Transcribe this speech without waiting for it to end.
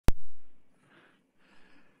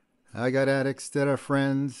I got addicts that are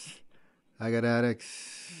friends. I got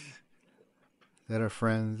addicts that are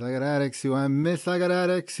friends. I got addicts who I miss. I got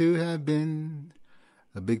addicts who have been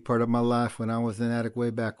a big part of my life when I was an addict way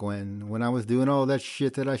back when I was doing all that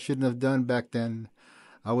shit that I shouldn't have done back then.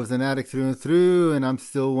 I was an addict through and through, and I'm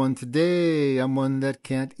still one today. I'm one that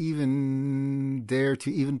can't even dare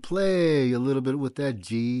to even play a little bit with that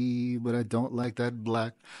G, but I don't like that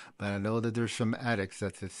black. But I know that there's some addicts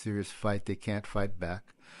that's a serious fight. They can't fight back.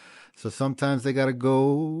 So sometimes they gotta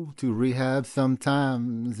go to rehab.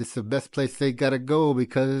 Sometimes it's the best place they gotta go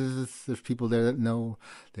because there's people there that know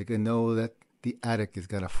they can know that the addict has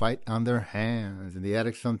got a fight on their hands, and the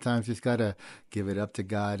addict sometimes just gotta give it up to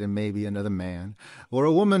God and maybe another man or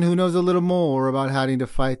a woman who knows a little more about having to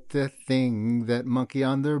fight the thing, that monkey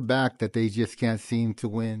on their back that they just can't seem to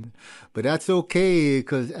win. But that's okay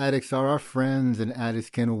because addicts are our friends, and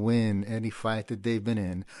addicts can win any fight that they've been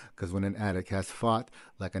in. Because when an addict has fought,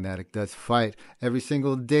 like an addict does fight every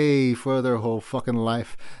single day for their whole fucking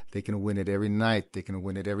life, they can win it every night. They can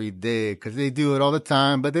win it every day because they do it all the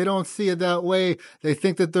time, but they don't see it that way. They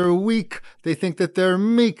think that they're weak. They think that they're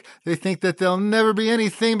meek. They think that they'll never be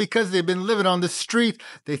anything because they've been living on the street.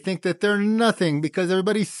 They think that they're nothing because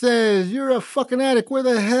everybody says, you're a fucking addict. Where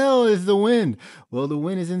the hell is the win? Well, the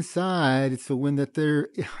win is inside. It's the win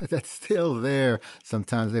that's still there.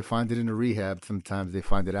 Sometimes they find it in a rehab. Sometimes they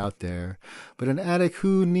find it out there. But an addict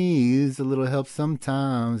who needs a little help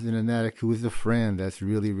sometimes, and an addict who is a friend that's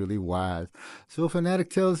really, really wise. So if an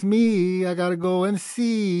addict tells me I gotta go and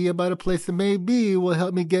see about a place that maybe will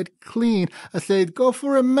help me get clean, I say, go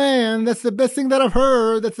for it, man. That's the best thing that I've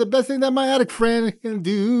heard. That's the best thing that my addict friend can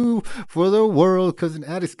do for the world. Because an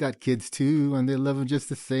addict's got kids too, and they love them just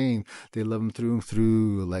the same. They love them through and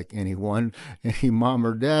through, like anyone, any mom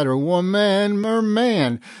or dad or woman or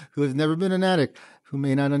man who has never been an addict, who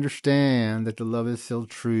may not understand that the love is still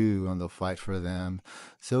true, and they'll fight for them.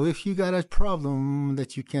 So if you got a problem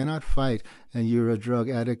that you cannot fight, and you're a drug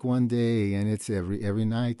addict one day and it's every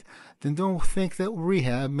night, then don't think that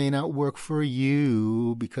rehab may not work for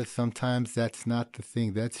you, because sometimes that's not the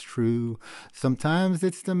thing that's true. Sometimes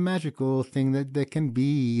it's the magical thing that can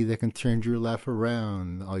be, that can turn your life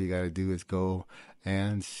around. All you got to do is go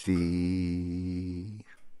and see.